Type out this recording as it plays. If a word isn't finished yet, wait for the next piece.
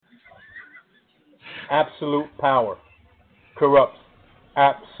Absolute power corrupts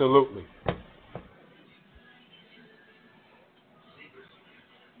absolutely.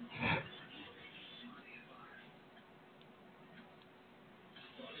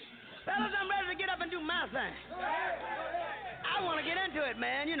 Fellas, I'm ready to get up and do my thing. I want to get into it,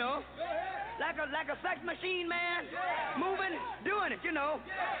 man, like a sex machine, man, moving, doing it, Can I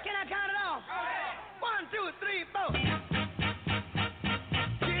count it off? 1, 2, 3, 4.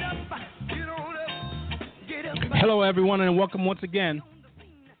 Get up, get on up, get up. Hello, everyone, and welcome once again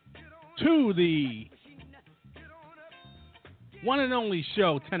to the one and only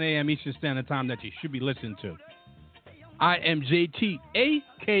show, 10 a.m. Eastern Standard Time, that you should be listening to. I am JT,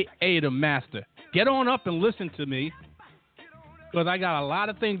 a.k.a. The Master. Get on up and listen to me, because I got a lot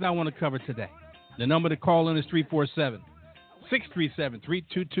of things I want to cover today. The number to call in is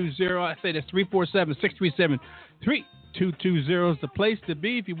 347-637-3220. I say that's 347-637-3220 is the place to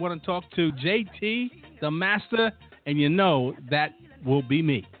be if you want to talk to JT, The Master, and that will be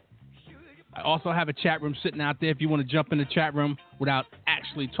me. I also have a chat room sitting out there if you want to jump in the chat room without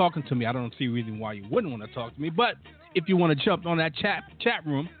actually talking to me. I don't see a reason why you wouldn't want to talk to me, but if you want to jump on that chat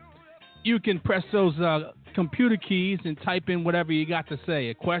room, you can press those computer keys and type in whatever you got to say,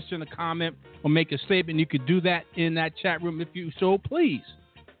 a question, a comment, or make a statement. You could do that in that chat room if you so please.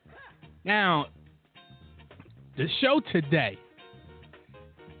 Now, the show today,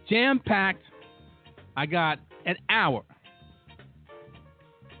 jam-packed. I got an hour.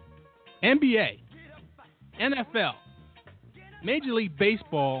 NBA, NFL, Major League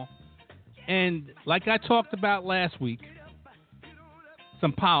Baseball, and like I talked about last week,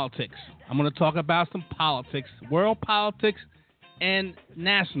 some politics. I'm going to talk about some politics, world politics and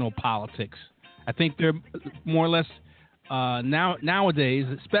national politics. I think they're more or less nowadays,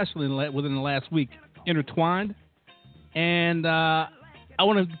 especially within the last week, intertwined. And I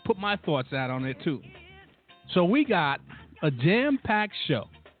want to put my thoughts out on it too. So we got a jam-packed show.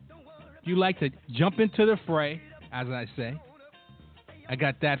 If you like to jump into the fray, as I say, I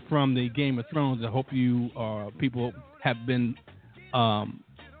got that from the Game of Thrones. I hope you people have been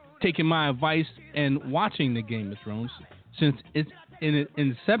taking my advice and watching the Game of Thrones since its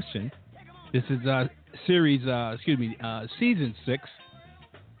inception. This is season 6.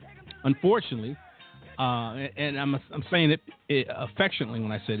 Unfortunately, and I'm saying it affectionately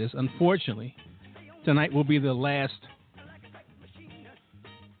when I say this. Unfortunately, tonight will be the last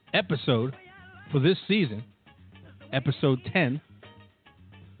episode for this season, episode 10,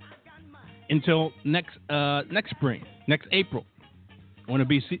 until next spring, next April, when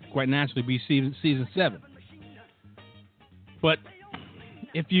it'll quite naturally be season 7. But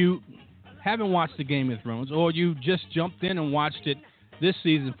if you haven't watched the Game of Thrones, or you just jumped in and watched it this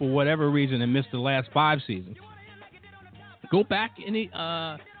season for whatever reason and missed the last 5 seasons, go back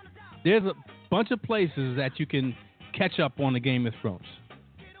there's a bunch of places that you can catch up on the Game of Thrones.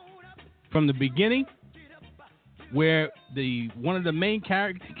 From the beginning, where one of the main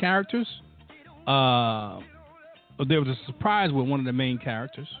characters, there was a surprise with one of the main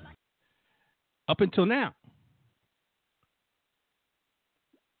characters, up until now,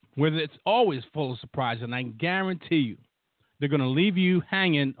 where it's always full of surprise, and I guarantee you, they're going to leave you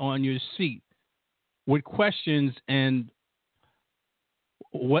hanging on your seat with questions and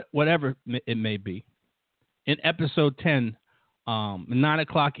whatever it may be. In episode 10. 9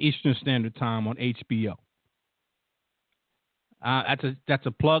 o'clock Eastern Standard Time on HBO. That's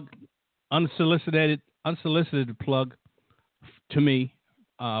a plug, unsolicited plug to me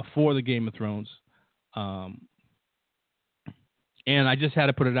for the Game of Thrones. And I just had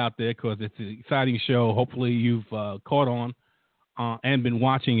to put it out there because it's an exciting show. Hopefully you've caught on and been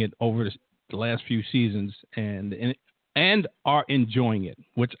watching it over the last few seasons and are enjoying it,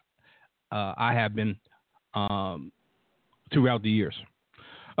 which I have been throughout the years.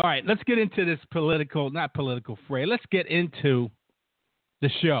 All right, let's get into this not political fray. Let's get into the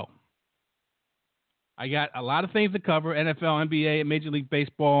show. I got a lot of things to cover: NFL, NBA, Major League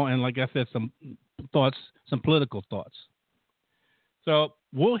Baseball, and like I said, some political thoughts. So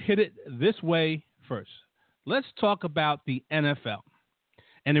we'll hit it this way first. Let's talk about the NFL.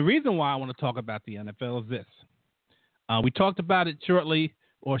 And the reason why I want to talk about the NFL is this. We talked about it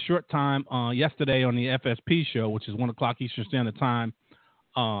short time yesterday on the FSP show, which is 1 o'clock Eastern Standard Time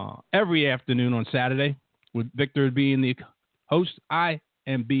every afternoon on Saturday, with Victor being the host, I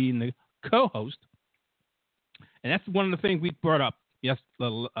am being the co-host. And that's one of the things we brought up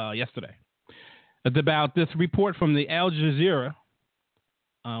yesterday. It's about this report from the Al Jazeera,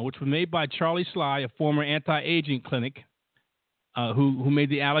 which was made by Charlie Sly, a former anti-aging clinic, who made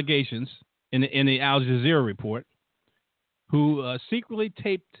the allegations in the Al Jazeera report, who secretly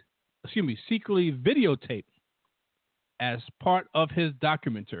taped secretly videotaped as part of his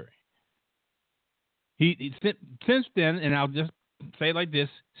documentary. Since then, and I'll just say it like this: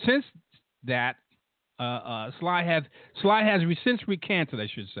 since that, Sly has since recanted, I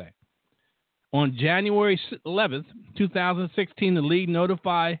should say. On January 11th, 2016, the league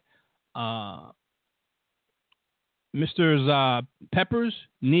notified Mr. Peppers,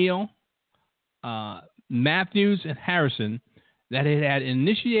 Neal, Matthews, and Harrison that it had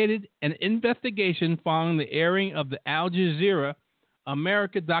initiated an investigation following the airing of the Al Jazeera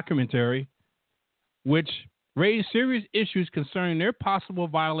America documentary, which raised serious issues concerning their possible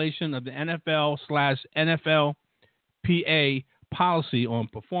violation of the NFL/NFLPA policy on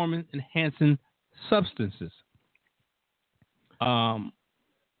performance-enhancing substances. The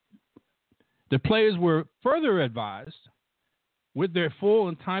players were further advised, with their full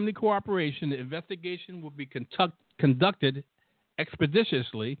and timely cooperation, the investigation will be conducted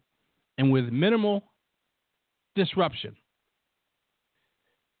expeditiously and with minimal disruption.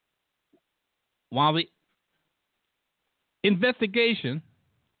 While the investigation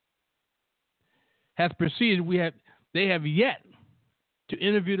has proceeded, they have yet to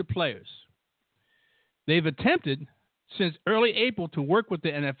interview the players. They've attempted since early April to work with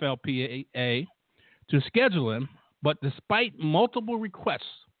the NFLPA to schedule them, but despite multiple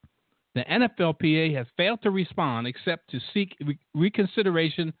requests, the NFLPA has failed to respond except to seek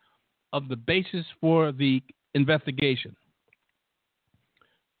reconsideration of the basis for the investigation.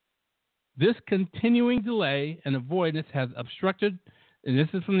 This continuing delay and avoidance has obstructed, and this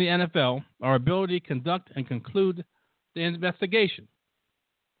is from the NFL, our ability to conduct and conclude the investigation.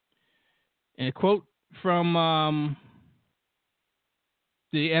 And a quote from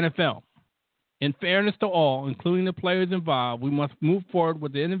the NFL: "In fairness to all, including the players involved, we must move forward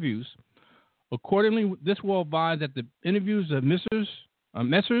with the interviews. Accordingly, this will advise that the interviews of Messrs.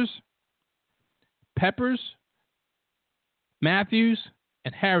 Peppers, Matthews,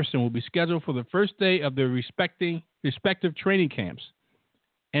 and Harrison will be scheduled for the first day of their respective training camps,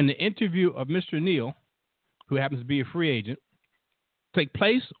 and the interview of Mr. Neal, who happens to be a free agent, take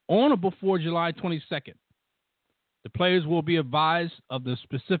place on or before July 22nd. The players will be advised of the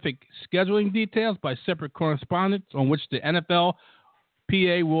specific scheduling details by separate correspondence on which the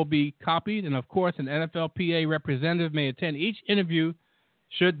NFLPA will be copied, and of course, an NFLPA representative may attend each interview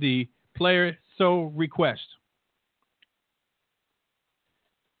should the player so request."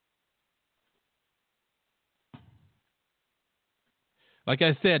 Like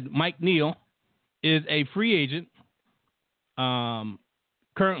I said, Mike Neal is a free agent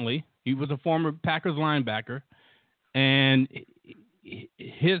currently. He was a former Packers linebacker, and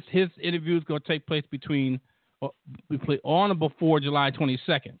his interview is going to take place on or before July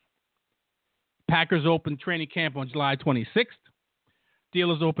 22nd. Packers open training camp on July 26th.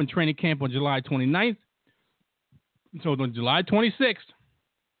 Steelers open training camp on July 29th. So on July 26th,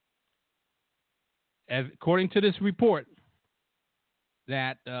 according to this report,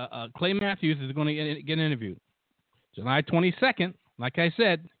 that Clay Matthews is going to get interviewed. July 22nd, like I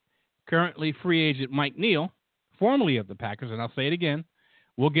said, currently free agent Mike Neal, formerly of the Packers, and I'll say it again,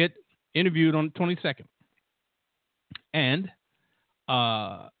 will get interviewed on the 22nd. And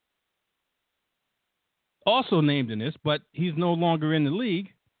also named in this, but he's no longer in the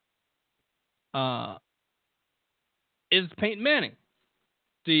league, is Peyton Manning.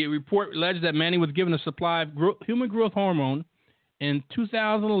 The report alleged that Manning was given a supply of human growth hormone in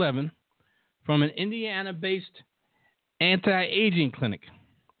 2011 from an Indiana-based anti-aging clinic.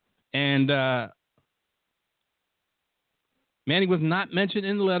 And Manning was not mentioned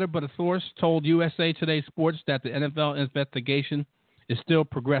in the letter, but a source told USA Today Sports that the NFL investigation is still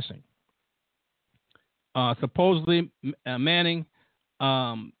progressing. Supposedly, Manning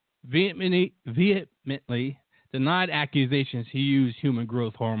vehemently denied accusations he used human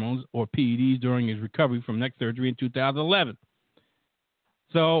growth hormones, or PEDs, during his recovery from neck surgery in 2011.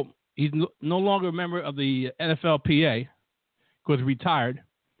 So he's no longer a member of the NFLPA because retired.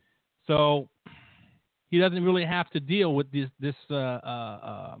 So he doesn't really have to deal with this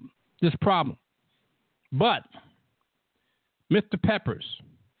problem. But Mr. Peppers,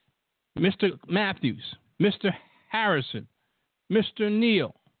 Mr. Matthews, Mr. Harrison, Mr.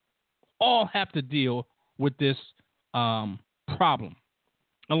 Neal, all have to deal with this problem.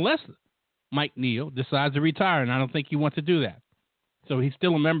 Unless Mike Neal decides to retire, and I don't think he wants to do that. So he's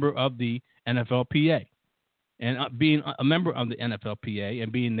still a member of the NFLPA. And being a member of the NFLPA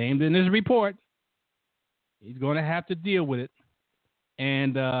and being named in his report, he's going to have to deal with it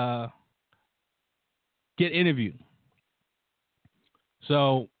and get interviewed.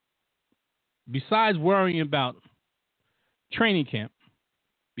 So besides worrying about training camp,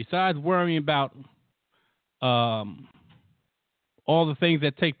 besides worrying about all the things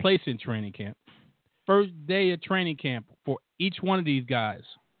that take place in training camp, first day of training camp for each one of these guys,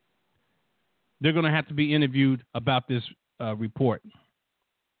 they're going to have to be interviewed about this report.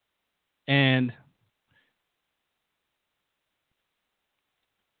 And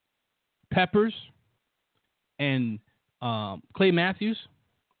Peppers and Clay Matthews,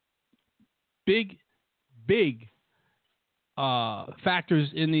 big factors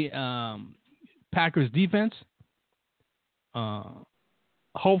in the Packers defense.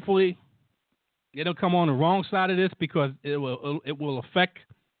 Hopefully, it'll come on the wrong side of this because it will affect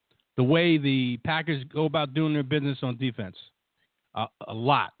the way the Packers go about doing their business on defense a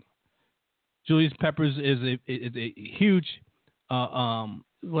lot. Julius Peppers is a huge.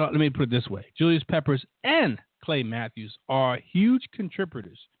 Well, let me put it this way: Julius Peppers and Clay Matthews are huge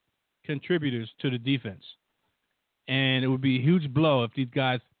contributors to the defense, and it would be a huge blow if these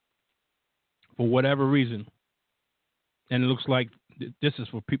guys, for whatever reason, and it looks like this is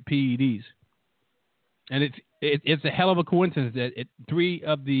for PEDs, and it's a hell of a coincidence that three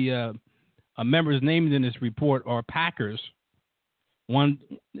of the members named in this report are Packers. One,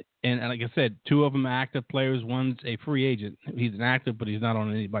 and like I said, two of them are active players. One's a free agent. He's an active, but he's not on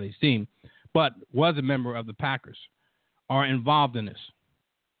anybody's team, but was a member of the Packers, are involved in this.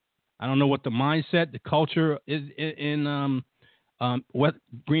 I don't know what the mindset, the culture is in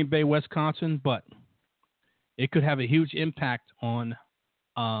Green Bay, Wisconsin, but it could have a huge impact on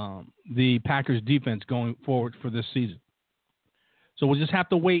the Packers defense going forward for this season. So we'll just have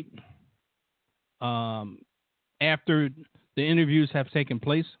to wait after the interviews have taken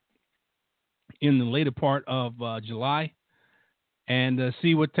place in the later part of July and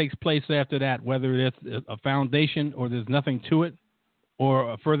see what takes place after that, whether it's a foundation or there's nothing to it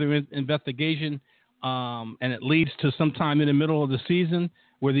or a further investigation, and it leads to sometime in the middle of the season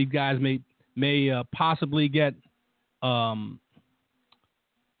where these guys may possibly get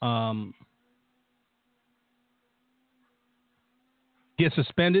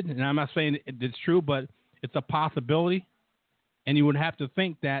suspended. And I'm not saying it's true, but it's a possibility. And you would have to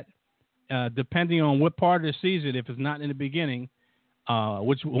think that depending on what part of the season, if it's not in the beginning,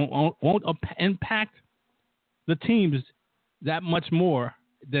 which won't impact the teams that much more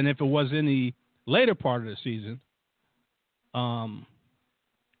than if it was in the later part of the season,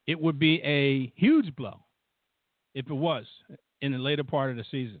 it would be a huge blow if it was in the later part of the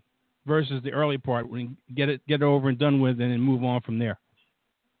season versus the early part when you get it over and done with and then move on from there.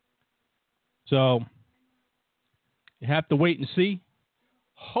 So you have to wait and see.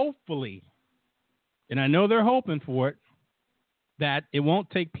 Hopefully, and I know they're hoping for it, that it won't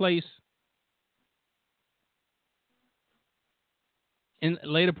take place in the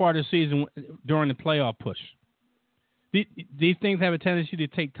later part of the season during the playoff push. These things have a tendency to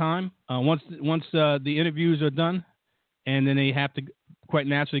take time. Once the interviews are done, and then they have to quite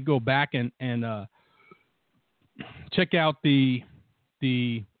naturally go back and check out the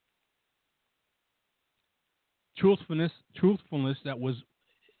truthfulness that was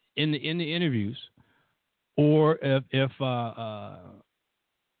in the interviews, or if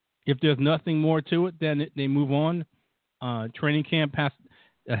there's nothing more to it, then they move on. Training camp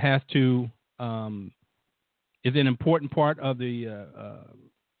has to is an important part of the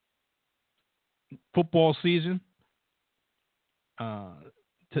football season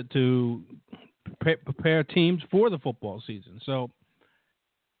to prepare teams for the football season. So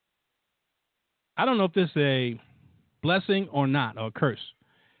I don't know if this is a blessing or not, or a curse.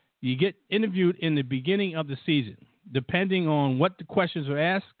 You get interviewed in the beginning of the season, depending on what the questions are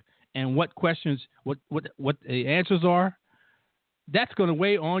asked and what the answers are. That's going to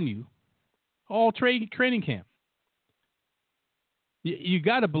weigh on you all training camp. You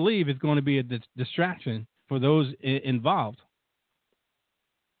got to believe it's going to be a distraction for those involved.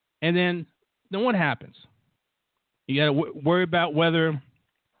 And then what happens? You got to worry about whether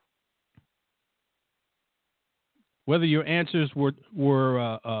your answers were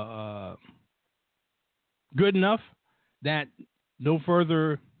good enough that no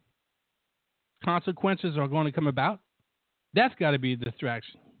further consequences are going to come about. That's got to be a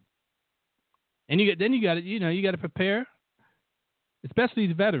distraction. And you got to prepare, especially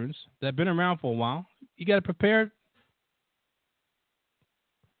these veterans that have been around for a while. You got to prepare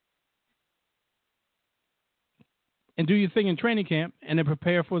and do your thing in training camp, and then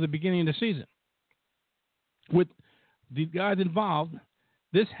prepare for the beginning of the season. With the guys involved,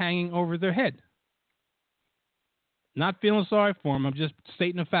 this hanging over their head. Not feeling sorry for them. I'm just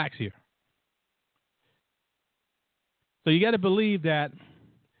stating the facts here. So you got to believe that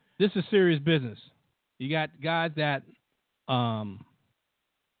this is serious business. You got guys that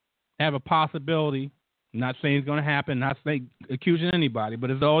have a possibility. I'm not saying it's going to happen, not saying accusing anybody, but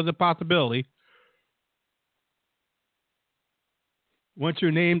there's always a possibility. Once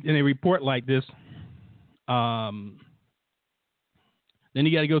you're named in a report like this, then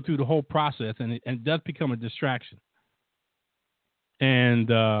you got to go through the whole process, and it does become a distraction. And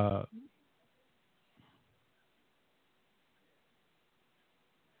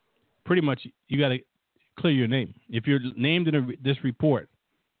pretty much you got to clear your name. If you're named in this report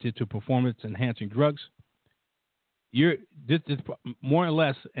to performance-enhancing drugs, this more or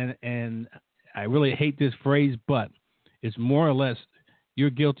less, and I really hate this phrase, but it's more or less you're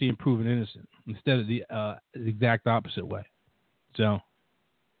guilty and proven innocent instead of the exact opposite way. So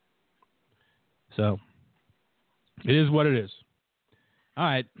it is what it is. All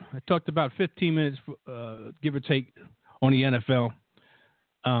right, I talked about 15 minutes, give or take, on the NFL.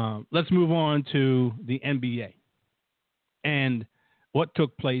 Let's move on to the NBA and what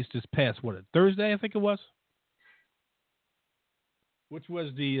took place this past, Thursday, I think it was, which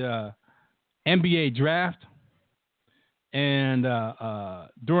was the NBA draft. And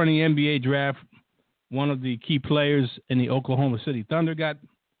during the NBA draft, one of the key players in the Oklahoma City Thunder got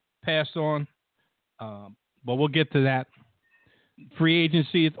passed on, but we'll get to that. Free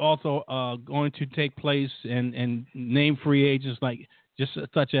agency is also going to take place, and name free agents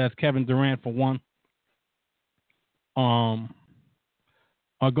such as Kevin Durant, for one, are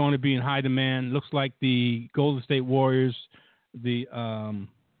going to be in high demand. Looks like the Golden State Warriors, the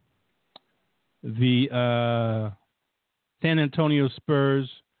San Antonio Spurs,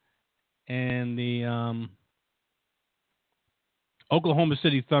 and the Oklahoma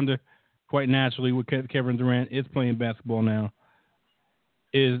City Thunder, quite naturally, with Kevin Durant is playing basketball now,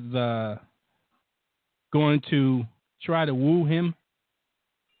 is going to try to woo him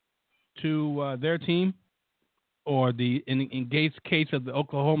to their team, or in Gates' case of the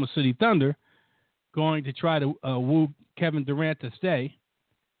Oklahoma City Thunder, going to try to woo Kevin Durant to stay,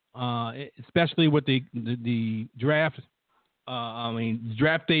 especially with the draft.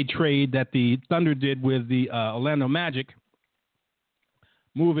 Draft day trade that the Thunder did with the Orlando Magic,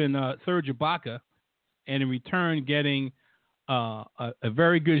 moving Serge Ibaka, and in return getting a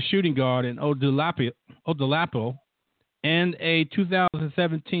very good shooting guard in Oladipo, and a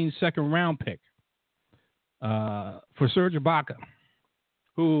 2017 second round pick for Serge Ibaka,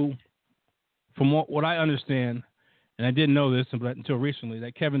 who, from what I understand, and I didn't know this until recently,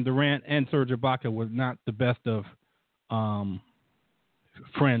 that Kevin Durant and Serge Ibaka were not the best of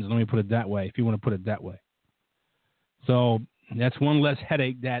friends. Let me put it that way, if you want to put it that way. So that's one less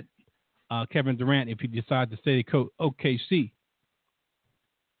headache that Kevin Durant, if he decides to stay at OKC,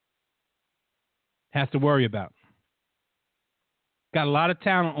 has to worry about. Got a lot of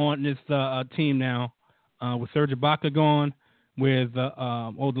talent on this team now, with Serge Ibaka gone, with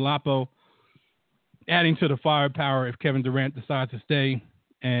Oladipo adding to the firepower if Kevin Durant decides to stay,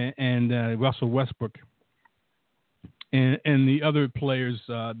 and Russell Westbrook, and the other players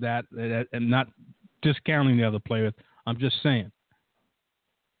that and not discounting the other players. I'm just saying.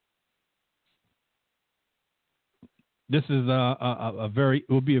 This is it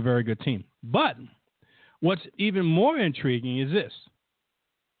will be a very good team. But what's even more intriguing is this.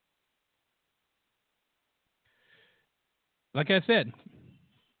 Like I said,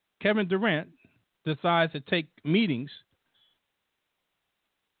 Kevin Durant decides to take meetings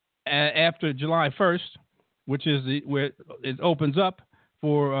after July 1st, which is where it opens up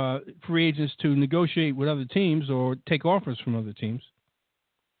for free agents to negotiate with other teams or take offers from other teams.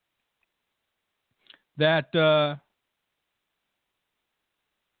 That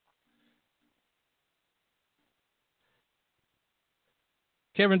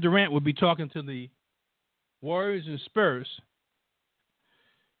Kevin Durant would be talking to the Warriors and Spurs,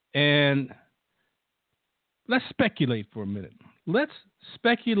 and let's speculate for a minute.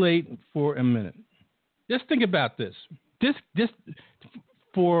 Just think about this. This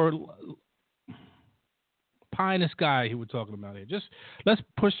for pie in the sky he was talking about here. Just let's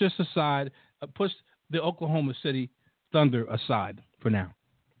push this aside. Push the Oklahoma City Thunder aside for now.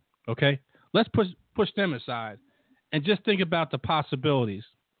 Okay? Let's push them aside and just think about the possibilities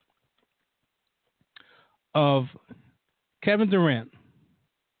of Kevin Durant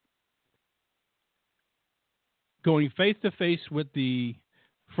going face-to-face with the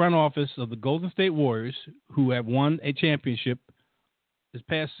front office of the Golden State Warriors, who have won a championship this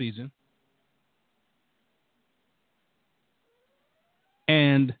past season,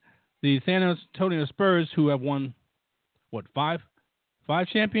 and the San Antonio Spurs, who have won, five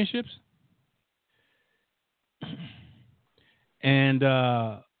championships? And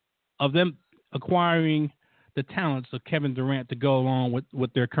of them acquiring the talents of Kevin Durant to go along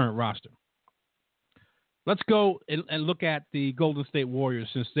with their current roster. Let's go and look at the Golden State Warriors,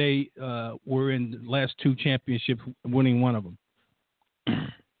 since they were in the last two championships, winning one of them.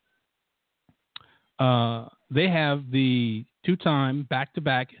 They have the two-time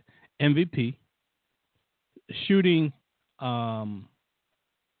back-to-back MVP, shooting a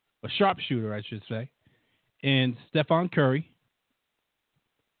sharpshooter, I should say, and Stephen Curry.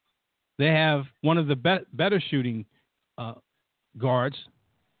 They have one of the better shooting guards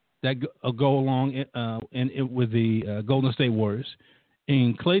that go along with the Golden State Warriors,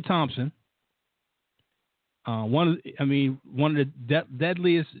 and Klay Thompson. One of the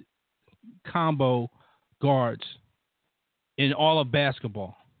deadliest combo guards in all of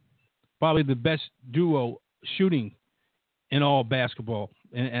basketball. Probably the best duo shooting in all basketball,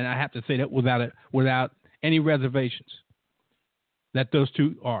 and I have to say that without any reservations, that those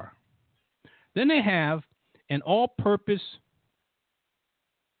two are. Then they have an all-purpose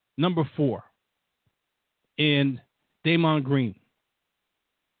number 4 in Draymond Green.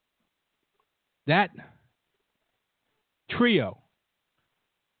 That trio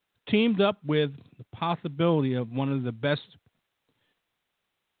teamed up with the possibility of one of the best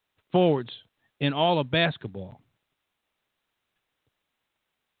forwards in all of basketball,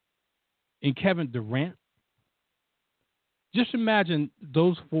 in Kevin Durant. Just imagine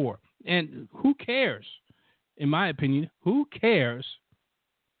those four. And who cares, in my opinion, who cares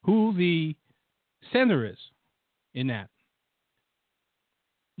who the center is in that?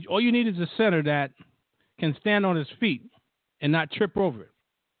 All you need is a center that can stand on his feet and not trip over it.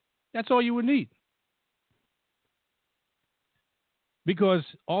 That's all you would need. Because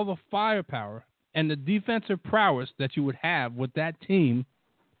all the firepower and the defensive prowess that you would have with that team,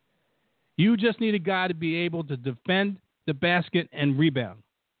 you just need a guy to be able to defend the basket and rebound.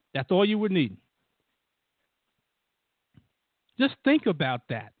 That's all you would need. Just think about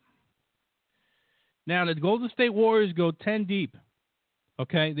that. Now, the Golden State Warriors go 10 deep.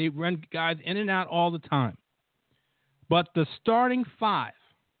 Okay? They run guys in and out all the time. But the starting 5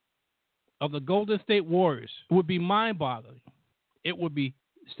 of the Golden State Warriors would be mind-boggling. It would be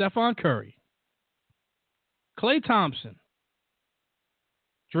Stephen Curry, Klay Thompson,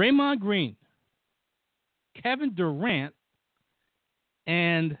 Draymond Green, Kevin Durant,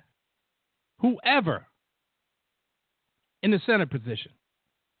 and whoever in the center position,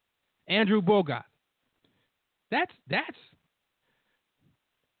 Andrew Bogut. That's.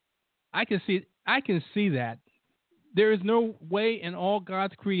 I can see that. There is no way in all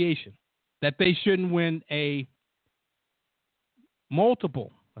God's creation that they shouldn't win a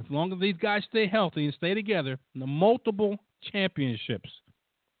multiple, as long as these guys stay healthy and stay together, the multiple championships,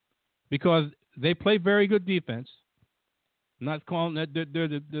 because they play very good defense. I'm not calling that they're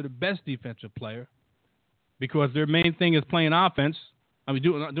the best defensive player, because their main thing is playing offense.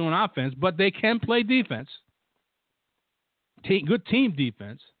 Doing offense, but they can play defense, good team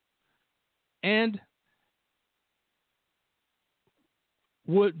defense, and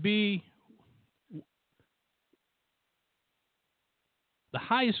would be the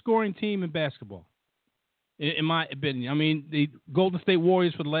highest scoring team in basketball, in my opinion. I mean, the Golden State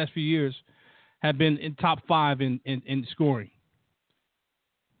Warriors for the last few years have been in top 5 in scoring.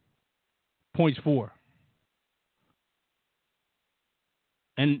 Points for.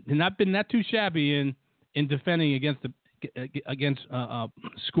 And not been that too shabby in defending against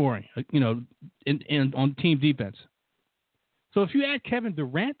scoring, on team defense. So if you add Kevin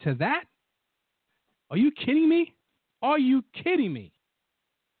Durant to that, are you kidding me? Are you kidding me?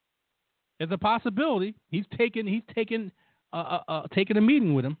 There's a possibility he's taken a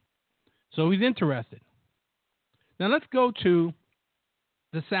meeting with him, so he's interested. Now let's go to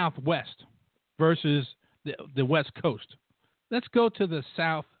the Southwest versus the West Coast. Let's go to the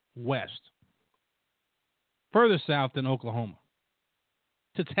Southwest, further south than Oklahoma,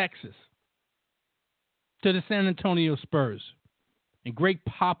 to Texas, to the San Antonio Spurs, and Greg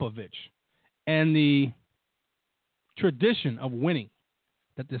Popovich, and the tradition of winning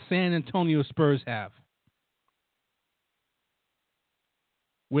that the San Antonio Spurs have.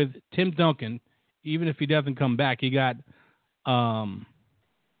 With Tim Duncan, even if he doesn't come back, you got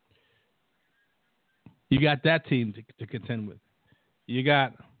that team to contend with. You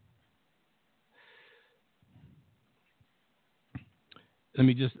got, I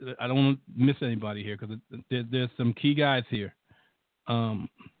don't want to miss anybody here, because there's some key guys here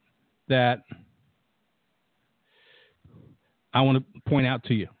that I want to point out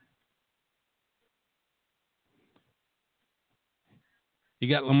to you. You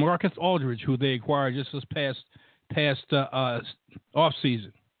got LaMarcus Aldridge, who they acquired just this past off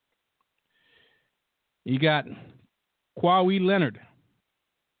season. You got Kawhi Leonard.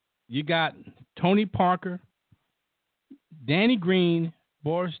 You got Tony Parker, Danny Green,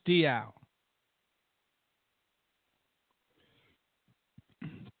 Boris Diaw.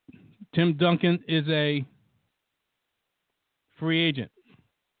 Tim Duncan is a free agent.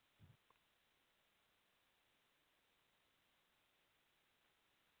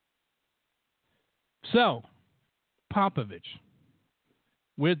 So, Popovich,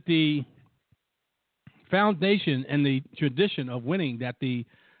 with the foundation and the tradition of winning that the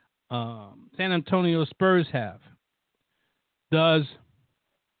San Antonio Spurs have, does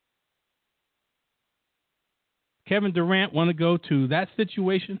Kevin Durant want to go to that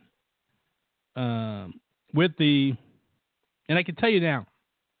situation with the, and I can tell you now,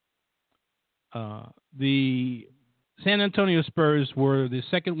 the San Antonio Spurs were the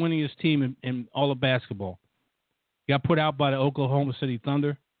second winningest team in all of basketball. Got put out by the Oklahoma City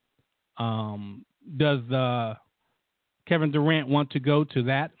Thunder. Does Kevin Durant want to go to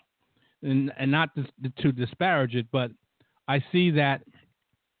that? And not to disparage it, but I see that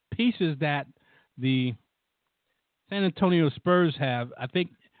pieces that the San Antonio Spurs have, I think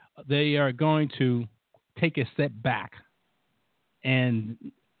they are going to take a step back. And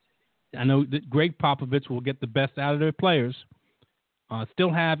I know that Greg Popovich will get the best out of their players,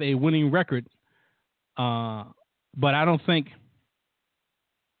 still have a winning record, but I don't think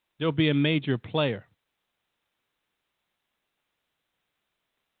there'll be a major player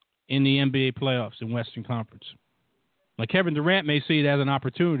in the NBA playoffs in Western Conference. Like Kevin Durant may see it as an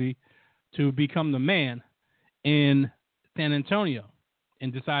opportunity to become the man in San Antonio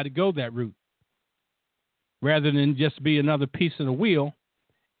and decide to go that route rather than just be another piece of the wheel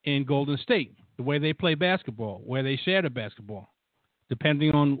in Golden State, the way they play basketball, where they share the basketball,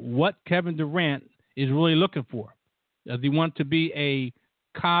 depending on what Kevin Durant is really looking for. Does he want to be a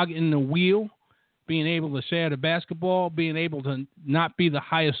cog in the wheel, being able to share the basketball, being able to not be the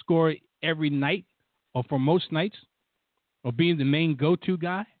highest scorer every night or for most nights, or being the main go-to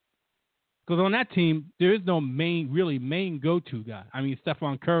guy? Because on that team, there is no main go-to guy. I mean,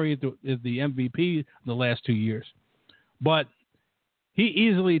 Stephon Curry is the MVP the last 2 years. But he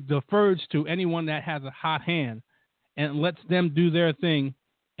easily defers to anyone that has a hot hand and lets them do their thing,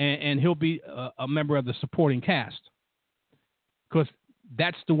 and he'll be a member of the supporting cast. Because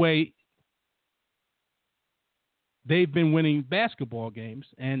that's the way they've been winning basketball games,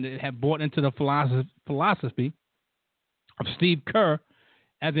 and they have bought into the philosophy of Steve Kerr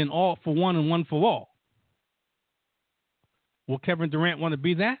as in all for one and one for all. Will Kevin Durant want to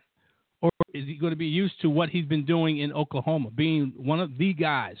be that? Or is he going to be used to what he's been doing in Oklahoma, being one of the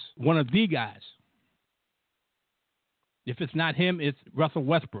guys? If it's not him, it's Russell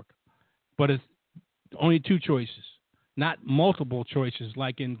Westbrook. But it's only two choices, not multiple choices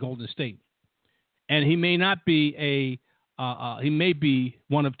like in Golden State. And he may not be he may be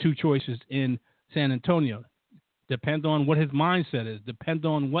one of two choices in San Antonio. Depends on what his mindset is. Depends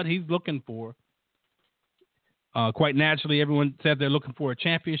on what he's looking for. Quite naturally, everyone said they're looking for a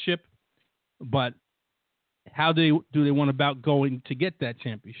championship, but how do they want about going to get that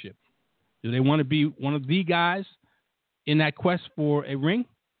championship? Do they want to be one of the guys in that quest for a ring,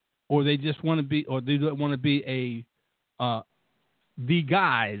 or they just want to be, or do they want to be the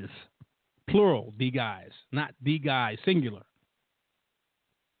guys, plural, the guys, not the guy, singular?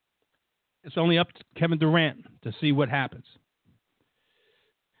 It's only up to Kevin Durant to see what happens.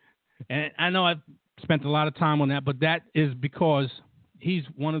 And I know I've spent a lot of time on that, but that is because he's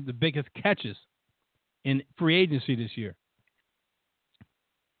one of the biggest catches in free agency this year.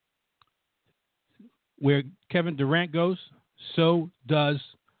 Where Kevin Durant goes, so does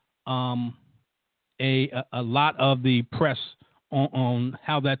a lot of the press on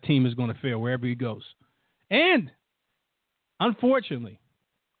how that team is going to fare wherever he goes. And unfortunately,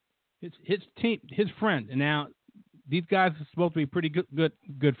 his team, his friend, and now these guys are supposed to be pretty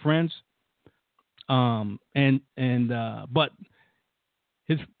good friends. But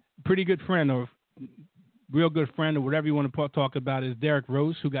his pretty good friend, or real good friend, or whatever you want to talk about, is Derrick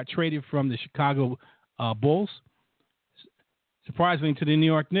Rose, who got traded from the Chicago Bulls, surprisingly, to the New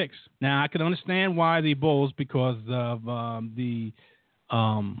York Knicks. Now, I can understand why the Bulls, because of the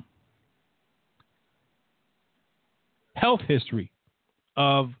health history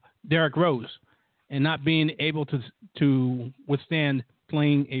of Derrick Rose and not being able to withstand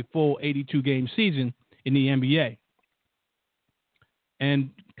playing a full 82-game season in the NBA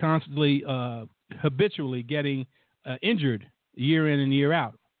and constantly, habitually getting injured year in and year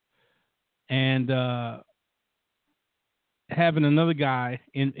out. And having another guy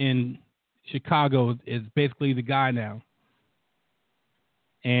in Chicago is basically the guy now.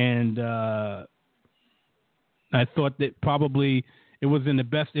 And I thought that probably it was in the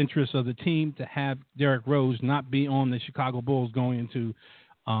best interest of the team to have Derrick Rose not be on the Chicago Bulls going into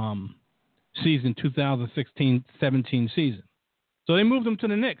season 2016-17 season. So they moved him to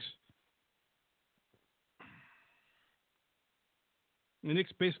the Knicks. The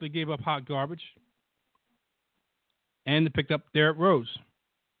Knicks basically gave up hot garbage and they picked up Derrick Rose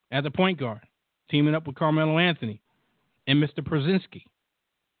as a point guard, teaming up with Carmelo Anthony and Mr. Brzezinski,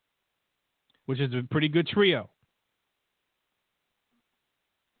 which is a pretty good trio.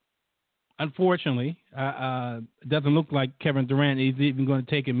 Unfortunately, it doesn't look like Kevin Durant is even going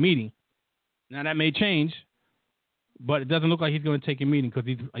to take a meeting. Now, that may change, but it doesn't look like he's going to take a meeting because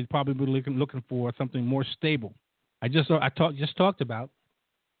he's probably looking for something more stable. I just talked about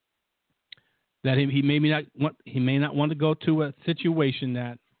that he may not want to go to a situation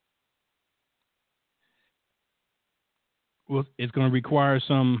that is going to require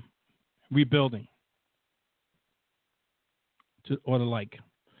some rebuilding or the like.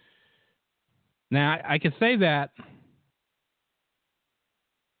 Now, I can say that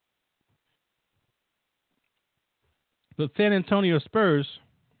the San Antonio Spurs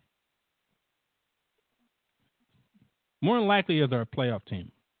more than likely is our playoff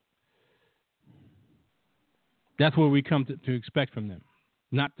team. That's what we come to expect from them.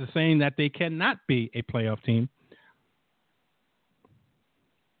 Not to saying that they cannot be a playoff team,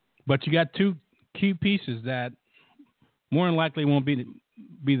 but you got two key pieces that more than likely won't be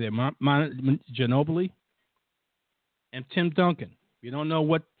there. Ginobili and Tim Duncan. You don't know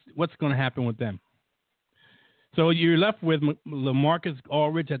what's going to happen with them. So you're left with LaMarcus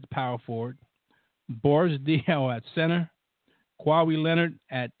Aldridge at the power forward, Boris Diaw at center, Kawhi Leonard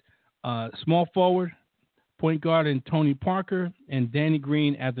at small forward, point guard, and Tony Parker, and Danny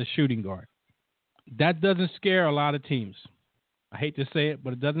Green as the shooting guard. That doesn't scare a lot of teams. I hate to say it,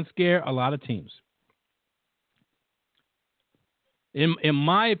 but it doesn't scare a lot of teams. In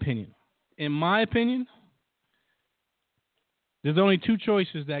my opinion, there's only two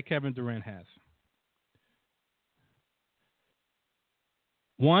choices that Kevin Durant has.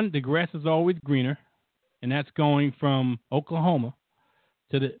 One, the grass is always greener, and that's going from Oklahoma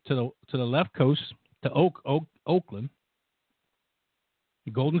to the left coast to Oakland,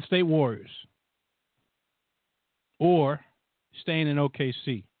 the Golden State Warriors, or staying in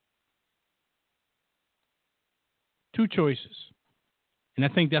OKC. Two choices. And I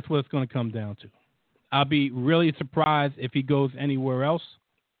think that's what it's going to come down to. I'll be really surprised if he goes anywhere else.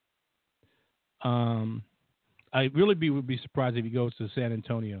 I really would be surprised if he goes to San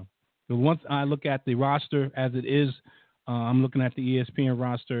Antonio. But once I look at the roster as it is, I'm looking at the ESPN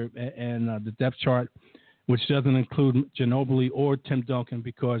roster and the depth chart, which doesn't include Ginobili or Tim Duncan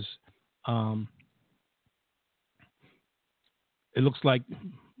because it looks like,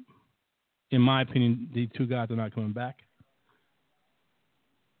 in my opinion, the two guys are not coming back.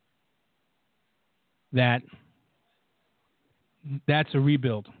 That's a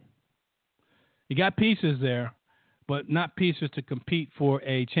rebuild. You got pieces there, but not pieces to compete for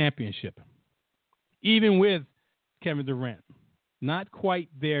a championship. Even with Kevin Durant, not quite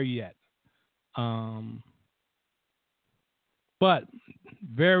there yet. But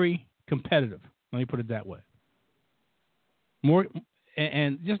very competitive. Let me put it that way. More,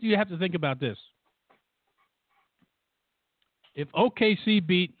 and just you have to think about this. If OKC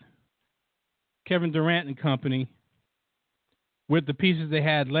beat Kevin Durant and company with the pieces they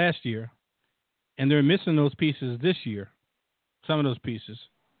had last year, and they're missing those pieces this year, some of those pieces,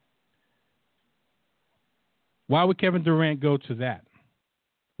 why would Kevin Durant go to that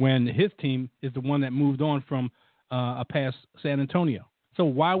when his team is the one that moved on from past San Antonio? So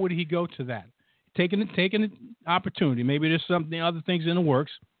why would he go to that? Taking an opportunity. Maybe there's other things in the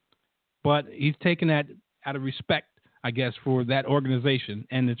works, but he's taking that out of respect, I guess, for that organization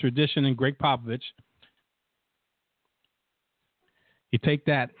and the tradition and Greg Popovich. You take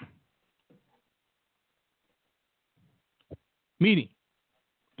that meeting.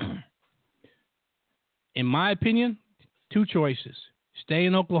 In my opinion, two choices. Stay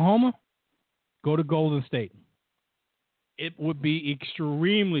in Oklahoma, go to Golden State. It would be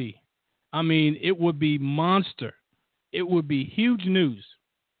it would be monster. It would be huge news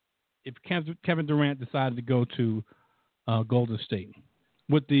if Kevin Durant decided to go to Golden State.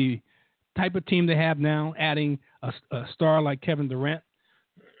 With the type of team they have now, adding a star like Kevin Durant,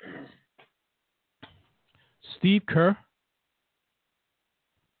 Steve Kerr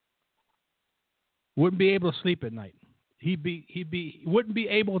wouldn't be able to sleep at night. He wouldn't be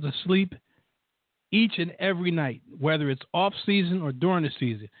able to sleep each and every night, whether it's off season or during the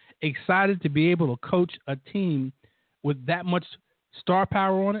season. Excited to be able to coach a team with that much star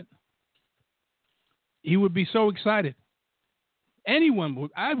power on it. he would be so excited. Anyone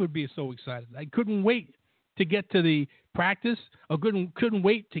would. I would be so excited. I couldn't wait to get to the practice, or couldn't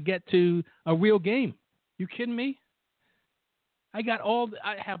wait to get to a real game. You kidding me? I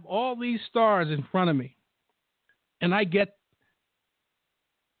have all these stars in front of me, and I get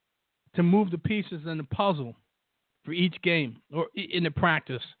to move the pieces in the puzzle for each game or in the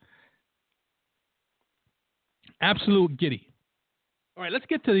practice. Absolute giddy. All right, let's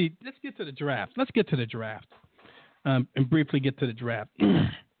get to the draft. Let's get to the draft, and briefly get to the draft.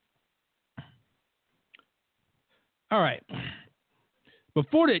 All right.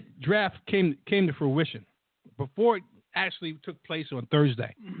 Before the draft came to fruition, before it actually took place on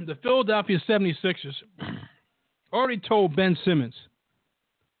Thursday, the Philadelphia 76ers already told Ben Simmons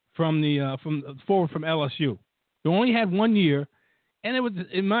from the forward from LSU, who only had 1 year, and it was,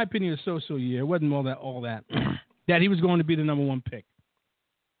 in my opinion, a so-so year. It wasn't all that that he was going to be the number one pick.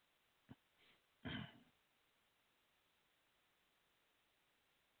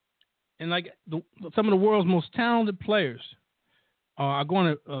 And like some of the world's most talented players are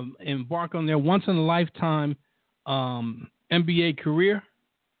going to embark on their once-in-a-lifetime NBA career.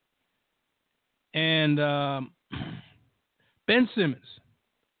 And Ben Simmons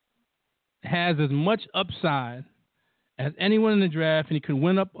has as much upside as anyone in the draft, and he could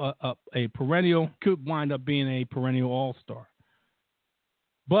win up a perennial, could wind up being a perennial all-star.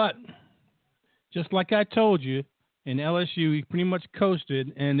 But just like I told you, in LSU, he pretty much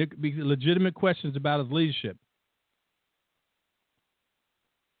coasted, and there could be legitimate questions about his leadership.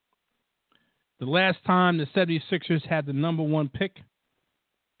 The last time the 76ers had the number one pick,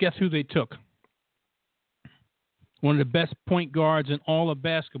 guess who they took? One of the best point guards in all of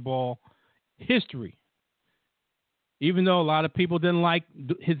basketball history. Even though a lot of people didn't like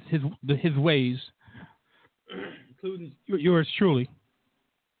his ways, including yours truly,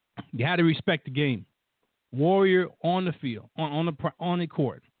 you had to respect the game. Warrior on the field, on the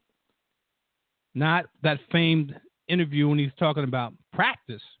court. Not that famed interview when he's talking about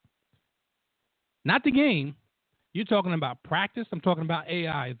practice. Not the game. You're talking about practice. I'm talking about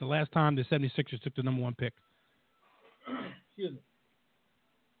AI. The last time the 76ers took the number one pick. Excuse me.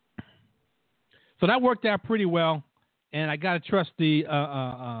 So that worked out pretty well, and I got to trust that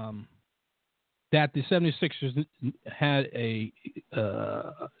the 76ers had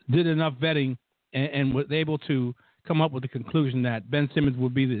did enough vetting and was able to come up with the conclusion that Ben Simmons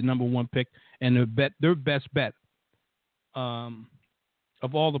would be the number one pick and their best bet of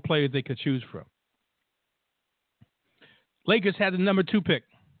all the players they could choose from. Lakers had the number 2 pick,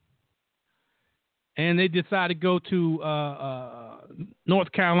 and they decided to go to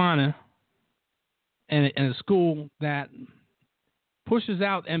North Carolina and a school that pushes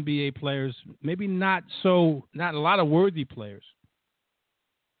out NBA players, maybe not a lot of worthy players.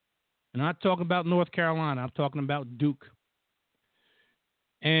 And I'm not talking about North Carolina. I'm talking about Duke.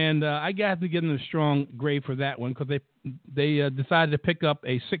 And I got to give them a strong grade for that one because they decided to pick up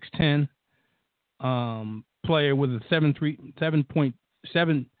a 6'10" player with a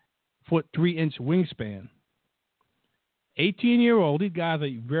 7.7 foot 3 inch wingspan. 18-year-old. These guys are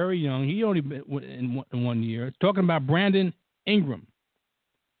very young. He only been in 1 year. Talking about Brandon Ingram.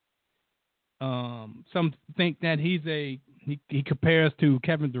 Some think that he compares to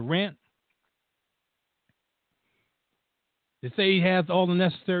Kevin Durant. They say he has all the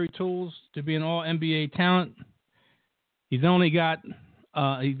necessary tools to be an all-NBA talent. He's only got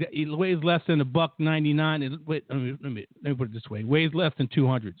he weighs less than $199. Let me put it this way: he weighs less than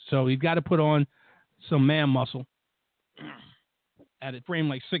 200. So he's got to put on some man muscle at a frame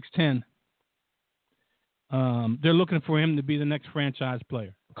like 6'10". They're looking for him to be the next franchise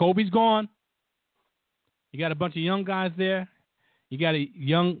player. Kobe's gone. You got a bunch of young guys there. You got a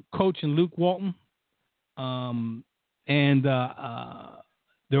young coach in Luke Walton. And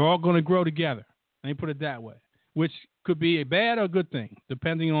they're all going to grow together. Let me put it that way, which could be a bad or a good thing,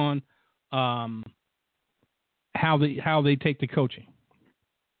 depending on how they take the coaching.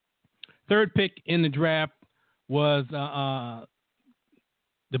 Third pick in the draft was the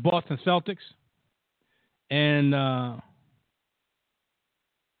Boston Celtics, and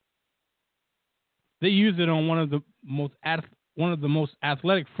they used it on one of the most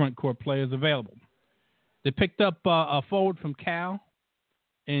athletic front court players available. They picked up a forward from Cal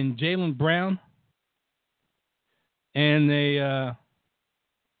and Jaylen Brown, and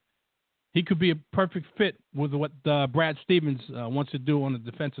he could be a perfect fit with what Brad Stevens wants to do on the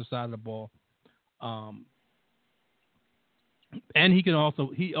defensive side of the ball. And he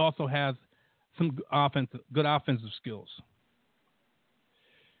also has some good offensive skills.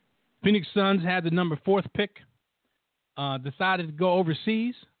 Phoenix Suns had the number 4th pick, decided to go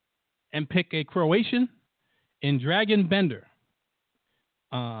overseas and pick a Croatian in Dragan Bender.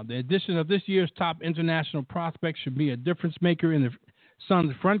 The addition of this year's top international prospect should be a difference maker in the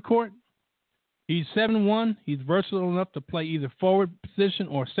Suns' front court. He's 7'1". He's versatile enough to play either forward position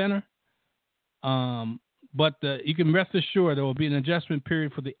or center. But you can rest assured there will be an adjustment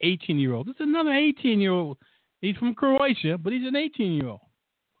period for the 18-year-old. This is another 18-year-old. He's from Croatia, but he's an 18-year-old.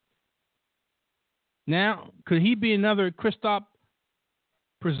 Now, could he be another Kristaps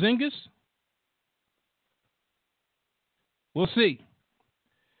Porzingis? We'll see.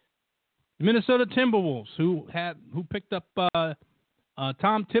 The Minnesota Timberwolves, who picked up Tom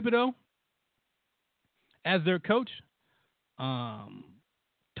Thibodeau as their coach.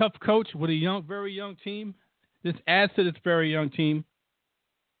 Tough coach with a very young team. This adds to this very young team.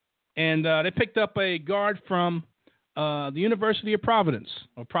 And they picked up a guard from the University of Providence,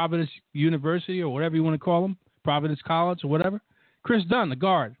 or Providence University, or whatever you want to call them, Providence College, or whatever. Chris Dunn, the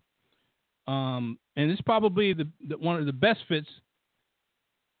guard. And it's probably one of the best fits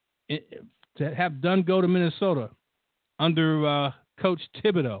to have Dunn go to Minnesota under Coach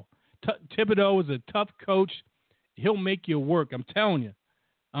Thibodeau. Thibodeau is a tough coach. He'll make you work, I'm telling you.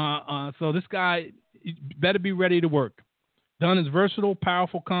 So this guy better be ready to work. Dunn is versatile,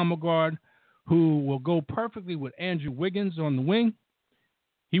 powerful combo guard who will go perfectly with Andrew Wiggins on the wing.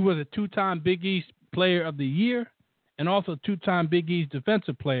 He was a two-time Big East Player of the Year and also two-time Big East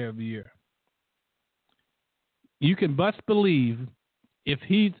Defensive Player of the Year. You can best believe if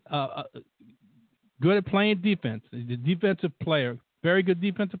he's good at playing defense, he's a defensive player, very good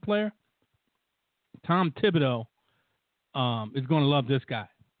defensive player, Tom Thibodeau is going to love this guy.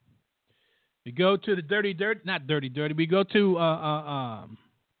 We go to the not dirty. We go to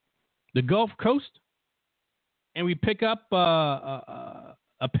the Gulf Coast, and we pick up a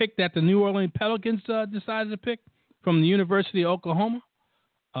pick that the New Orleans Pelicans decided to pick from the University of Oklahoma,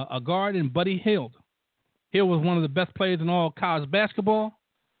 a guard in Buddy Hield. Hield was one of the best players in all college basketball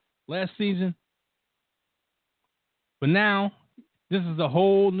last season. But now, this is a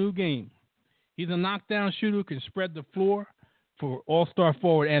whole new game. He's a knockdown shooter who can spread the floor for all-star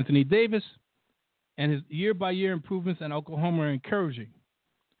forward Anthony Davis, and his year-by-year improvements at Oklahoma are encouraging.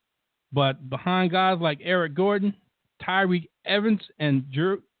 But behind guys like Eric Gordon, Tyreke Evans, and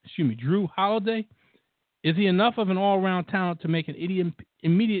Drew Holiday, is he enough of an all-around talent to make an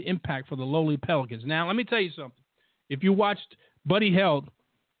immediate impact for the lowly Pelicans? Now, let me tell you something. If you watched Buddy Hield,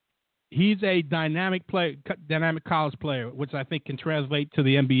 he's a dynamic college player, which I think can translate to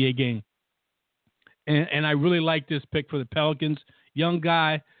the NBA game. And I really like this pick for the Pelicans. Young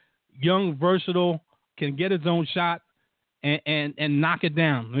guy, young, versatile, can get his own shot and knock it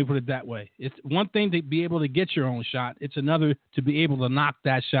down. Let me put it that way. It's one thing to be able to get your own shot. It's another to be able to knock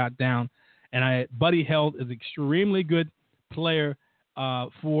that shot down. And Buddy Hield is an extremely good player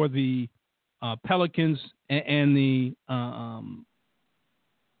for the Pelicans and the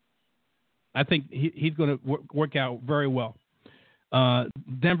I think he's going to work out very well.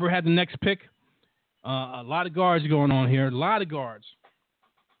 Denver had the next pick. A lot of guards going on here. A lot of guards.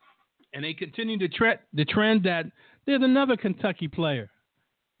 And they continue the trend that there's another Kentucky player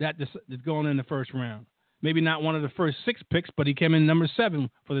that's going in the first round. Maybe not one of the first 6 picks, but he came in number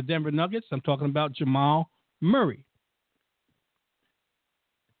 7 for the Denver Nuggets. I'm talking about Jamal Murray.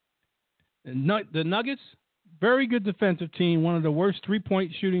 And the Nuggets, very good defensive team, one of the worst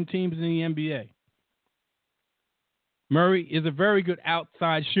three-point shooting teams in the NBA. Murray is a very good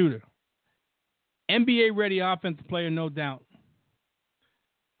outside shooter. NBA-ready offensive player, no doubt.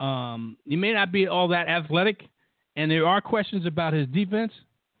 He may not be all that athletic, and there are questions about his defense,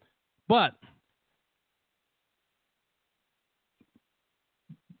 but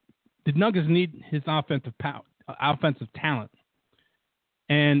the Nuggets need his offensive talent.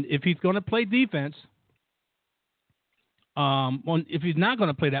 And if he's going to play defense, if he's not going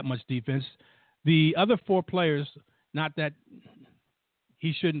to play that much defense, the other 4 players, not that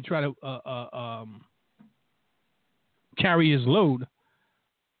he shouldn't try to carry his load,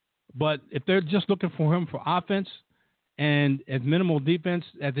 but if they're just looking for him for offense and as minimal defense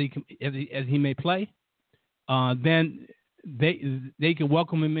as he may play, then they can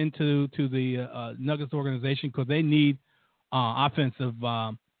welcome him into the Nuggets organization because they need offensive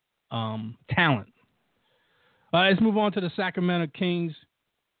talent. Let's move on to the Sacramento Kings.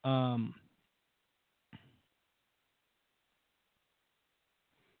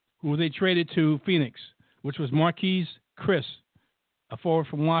 Who they traded to Phoenix, which was Marquise Chris, a forward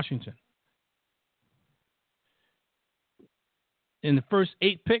from Washington. In the first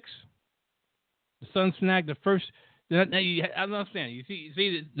 8 picks, the Suns snagged the first. I don't understand. You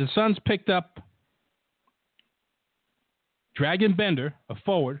see, the Suns picked up Dragan Bender, a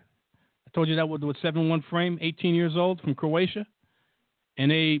forward, told you that with 7-1 frame, 18 years old from Croatia. And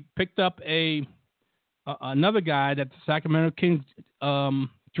they picked up another guy that the Sacramento Kings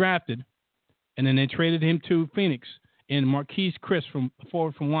drafted, and then they traded him to Phoenix in Marquise Chris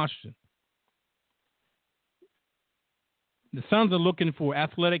forward from Washington. The Suns are looking for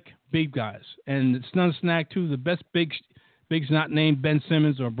athletic big guys, and the Suns snagged two of the best bigs not named Ben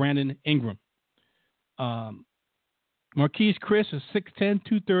Simmons or Brandon Ingram. Marquise Chris is 6'10",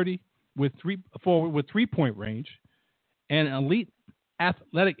 230 with three-point range, and elite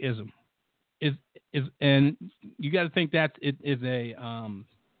athleticism is and you got to think that it is a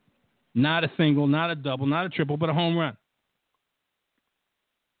not a single, not a double, not a triple, but a home run.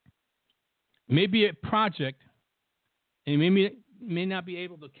 Maybe a project, and may not be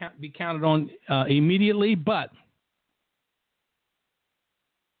able to be counted on immediately, but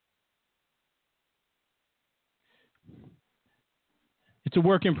it's a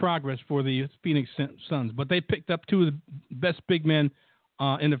work in progress for the Phoenix Suns. But they picked up two of the best big men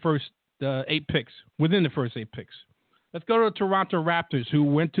in the first 8 picks, within the first 8 picks. Let's go to the Toronto Raptors, who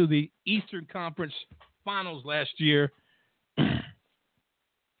went to the Eastern Conference Finals last year,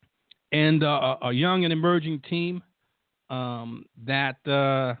 and a young and emerging team that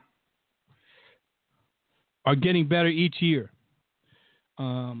are getting better each year.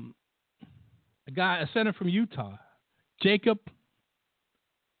 A center from Utah, Jacob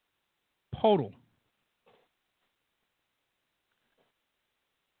Podol.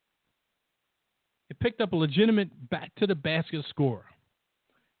 It picked up a legitimate back-to-the-basket scorer.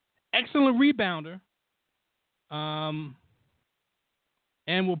 Excellent rebounder, and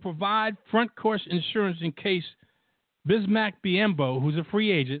will provide front court insurance in case Bismack Biyombo, who's a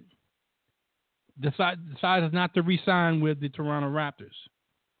free agent, decides not to re-sign with the Toronto Raptors.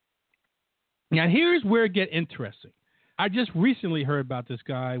 Now, here's where it gets interesting. I just recently heard about this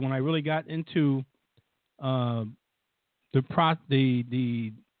guy when I really got into the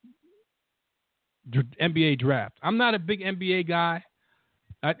NBA draft. I'm not a big NBA guy.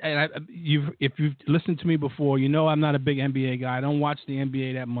 If you've listened to me before, you know I'm not a big NBA guy. I don't watch the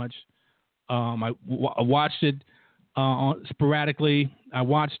NBA that much. I watched it sporadically. I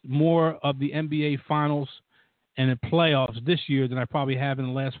watched more of the NBA Finals and the playoffs this year than I probably have in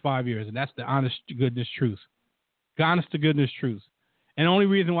the last 5 years, and that's the honest to goodness truth. Honest to goodness truth. And the only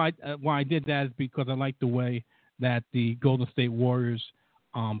reason why I did that is because I like the way that the Golden State Warriors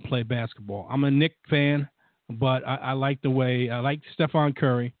play basketball. I'm a Knicks fan, but I like the way I like Stephon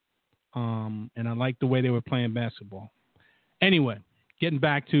Curry, and I like the way they were playing basketball. Anyway, getting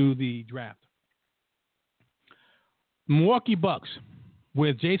back to the draft. Milwaukee Bucks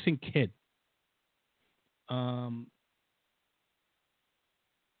with Jason Kidd. And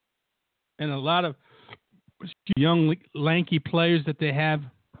a lot of young, lanky players that they have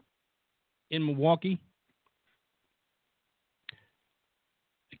in Milwaukee.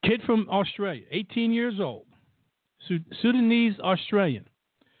 A kid from Australia, 18 years old, Sudanese Australian.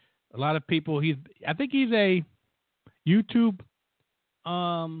 A lot of people, I think he's a YouTube,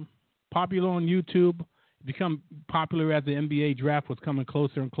 popular on YouTube, become popular as the NBA draft was coming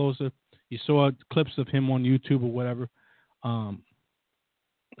closer and closer. You saw clips of him on YouTube or whatever,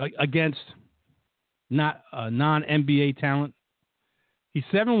 against not non-NBA talent. He's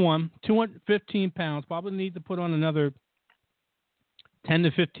 7'1", 215 pounds. Probably need to put on another 10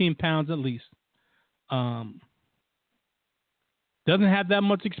 to 15 pounds at least. Doesn't have that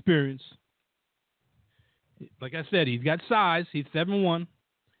much experience. Like I said, he's got size. He's 7'1",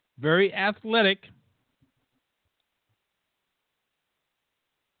 very athletic.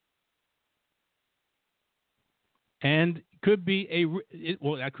 And is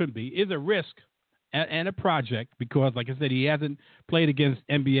a risk and a project because, like I said, he hasn't played against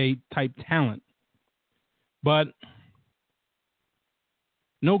NBA-type talent. But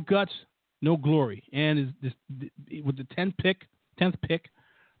no guts, no glory. And with the 10th pick,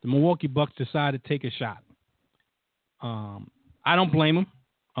 the Milwaukee Bucks decided to take a shot. I don't blame them.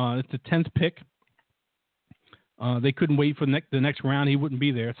 It's the 10th pick. They couldn't wait for the next round. He wouldn't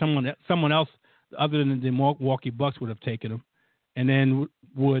be there. Someone else other than the Milwaukee Bucks would have taken him, and then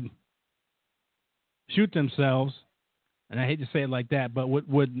would shoot themselves, and I hate to say it like that, but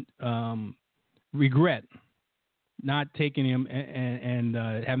would regret not taking him and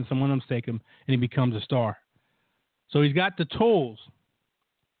having someone else take him, and he becomes a star. So he's got the tools,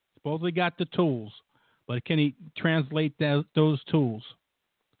 supposedly got the tools, but can he translate those tools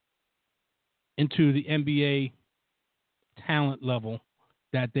into the NBA talent level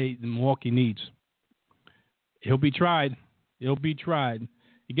that Milwaukee needs? He'll be tried. You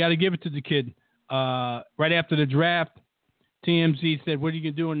got to give it to the kid. Right after the draft, TMZ said, what are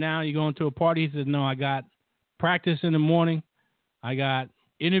you doing now? You going to a party? He said, no, I got practice in the morning. I got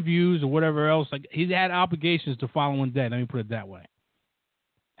interviews or whatever else. Like, he had obligations the following day. Let me put it that way.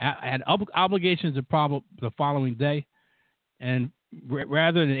 Had obligations the following day. And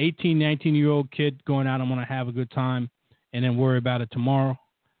rather than an 18, 19-year-old kid going out, I'm going to have a good time and then worry about it tomorrow,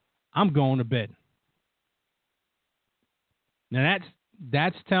 I'm going to bed. Now,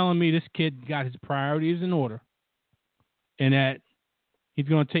 that's telling me this kid got his priorities in order and that he's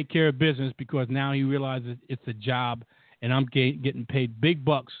going to take care of business because now he realizes it's a job and I'm getting paid big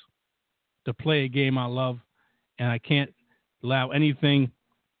bucks to play a game I love, and I can't allow anything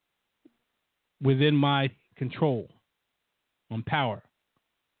within my control and power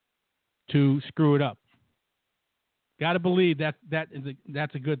to screw it up. Got to believe that's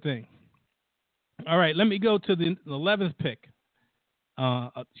a good thing. All right, let me go to the 11th pick.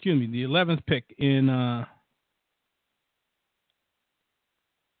 The 11th pick in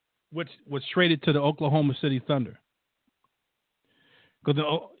which was traded to the Oklahoma City Thunder. Because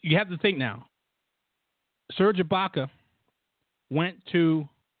you have to think now. Serge Ibaka went to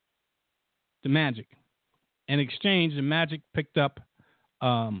the Magic. In exchange, the Magic picked up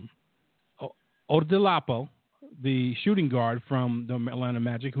Oladipo, the shooting guard from the Atlanta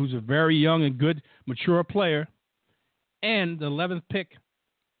Magic, who's a very young and good, mature player, and the 11th pick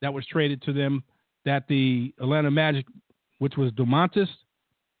that was traded to them that the Atlanta Magic, which was Domantas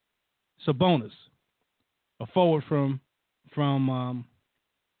Sabonis, a forward from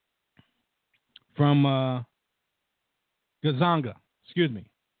Gonzaga. Excuse me.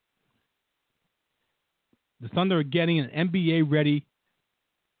 The Thunder are getting an NBA-ready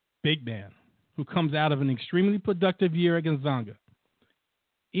big man who comes out of an extremely productive year at Gonzaga.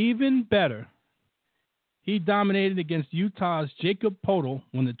 Even better, he dominated against Utah's Jacob Poeltl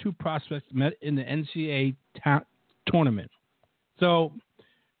when the two prospects met in the NCAA tournament. So,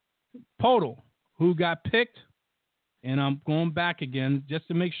 Poeltl, who got picked, and I'm going back again just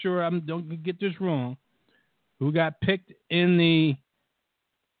to make sure I don't get this wrong, who got picked in the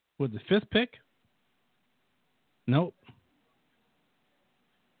 5th pick? Nope.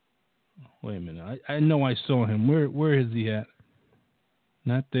 Wait a minute. I know I saw him. Where is he at?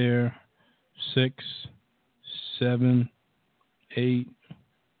 Not there. 6, 7, 8.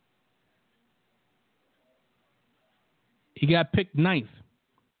 He got picked 9th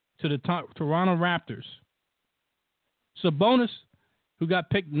to the Toronto Raptors. Sabonis, who got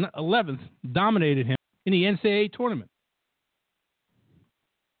picked 11th, dominated him in the NCAA tournament.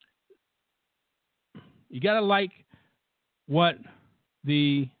 You got to like what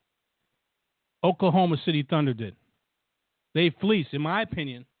the Oklahoma City Thunder did. They fleeced, in my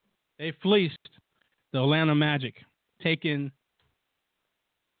opinion, the Atlanta Magic, taking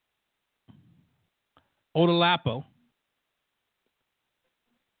Oladipo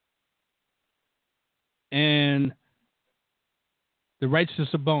and the rights to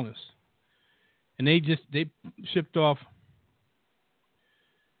Sabonis. And they shipped off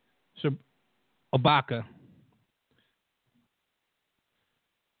Ibaka.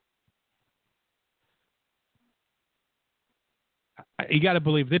 You got to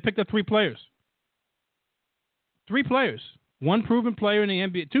believe they picked up 3 players. 3 players. One proven player in the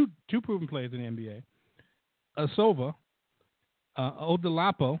NBA. Two proven players in the NBA. Asova,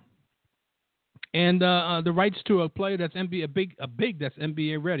 Oladipo, and the rights to a player that's NBA, a big that's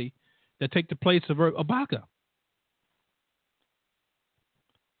NBA ready, that take the place of Ibaka.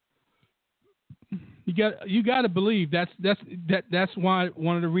 You got to believe that's why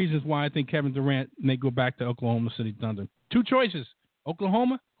one of the reasons why I think Kevin Durant may go back to Oklahoma City Thunder. 2 choices: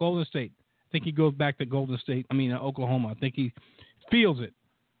 Oklahoma, Golden State. I think he goes back to Oklahoma. I think he feels it.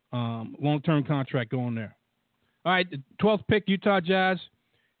 Long-term contract going there. All right, the 12th pick, Utah Jazz,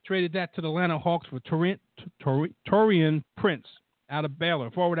 traded that to the Atlanta Hawks for Taurean Prince out of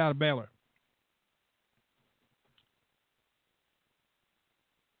Baylor, forward out of Baylor.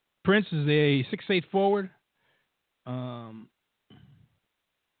 Prince is a 6'8" forward. Can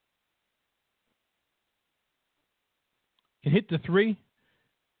hit the 3.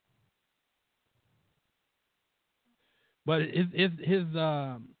 But his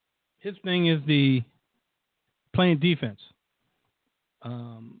thing is the playing defense.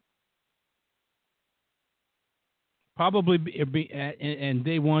 Probably and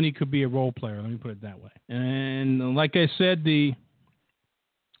day one he could be a role player. Let me put it that way. And like I said, the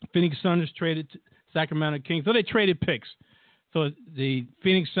Phoenix Suns traded Sacramento Kings. So they traded picks. So the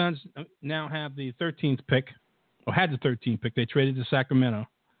Phoenix Suns now have the 13th pick, or had the 13th pick. They traded to Sacramento,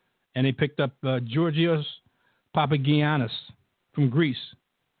 and they picked up Georgios Papagiannis from Greece.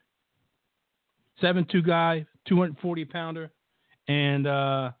 7'2" guy, 240-pounder,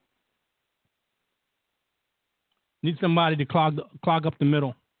 and needs somebody to clog up the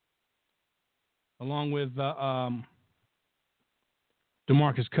middle, along with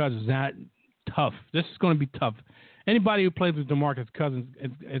DeMarcus Cousins. That tough. This is going to be tough. Anybody who plays with DeMarcus Cousins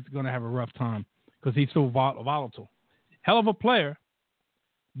is going to have a rough time because he's so volatile. Hell of a player,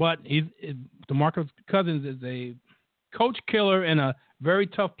 but DeMarcus Cousins is a coach killer and a very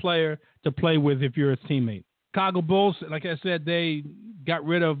tough player to play with if you're a teammate. Chicago Bulls, like I said, they got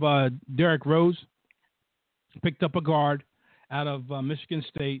rid of Derrick Rose, picked up a guard out of Michigan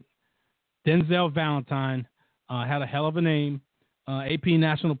State. Denzel Valentine had a hell of a name. AP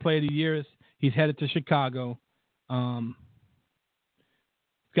National Player of the Year. He's headed to Chicago. He's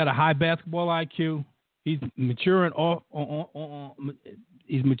got a high basketball IQ. He's mature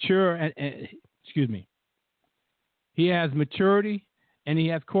he's mature and excuse me. He has maturity and he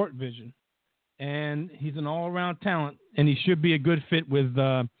has court vision, and he's an all-around talent. And he should be a good fit with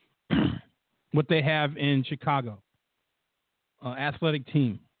what they have in Chicago. Athletic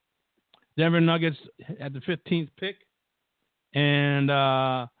team. Denver Nuggets had the 15th pick and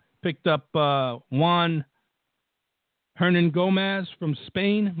picked up Juan Hernan Gomez from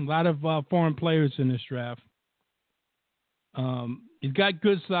Spain. A lot of foreign players in this draft. He's got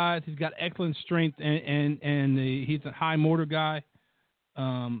good size. He's got excellent strength, and he's a high motor guy.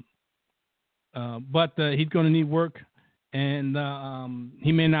 But he's going to need work, and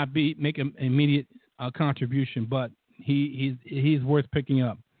he may not make an immediate contribution, but he's worth picking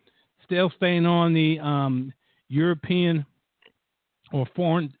up. Still staying on the European or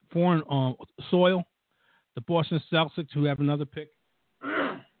foreign soil, the Boston Celtics, who have another pick,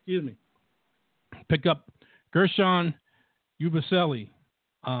 excuse me, pick up Gershon Yabusele.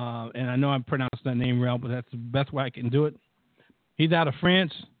 And I know I'm pronouncing that name wrong, but that's the best way I can do it. He's out of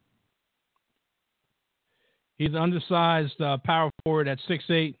France. He's an undersized power forward at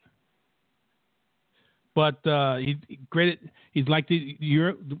 6'8", but he's great. He's like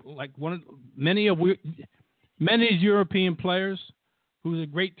many European players. Who's a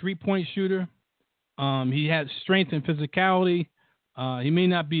great three-point shooter. He has strength and physicality. He may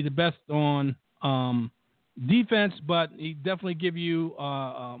not be the best on defense, but he definitely give you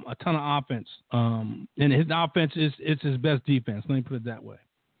a ton of offense. And his offense is his best defense. Let me put it that way.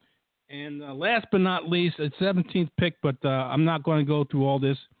 And last but not least, a 17th pick, but I'm not going to go through all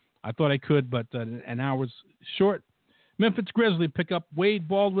this. I thought I could, but an hour's short. Memphis Grizzlies pick up Wade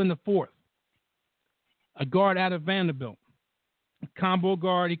Baldwin IV, a guard out of Vanderbilt. Combo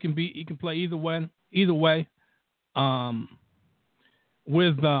guard, he can play either way.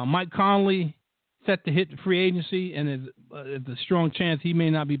 With Mike Conley set to hit the free agency, and there's a strong chance he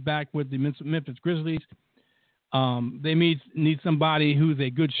may not be back with the Memphis Grizzlies. They need somebody who's a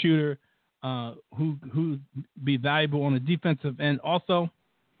good shooter, who be valuable on the defensive end also.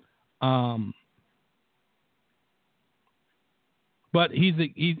 But he's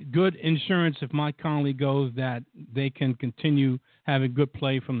good insurance if Mike Conley goes, that they can continue having good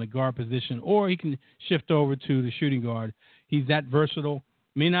play from the guard position, or he can shift over to the shooting guard. He's that versatile.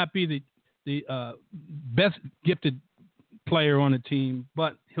 May not be the best gifted player on the team,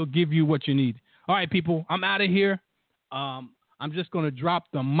 but he'll give you what you need. All right, people, I'm out of here. I'm just going to drop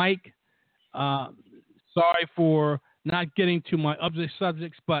the mic. Sorry for not getting to my other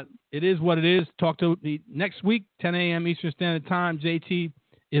subjects, but it is what it is. Talk to me next week, 10 a.m. Eastern Standard Time. JT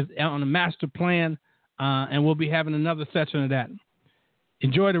is out on the master plan, and we'll be having another session of that.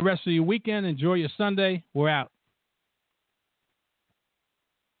 Enjoy the rest of your weekend. Enjoy your Sunday. We're out.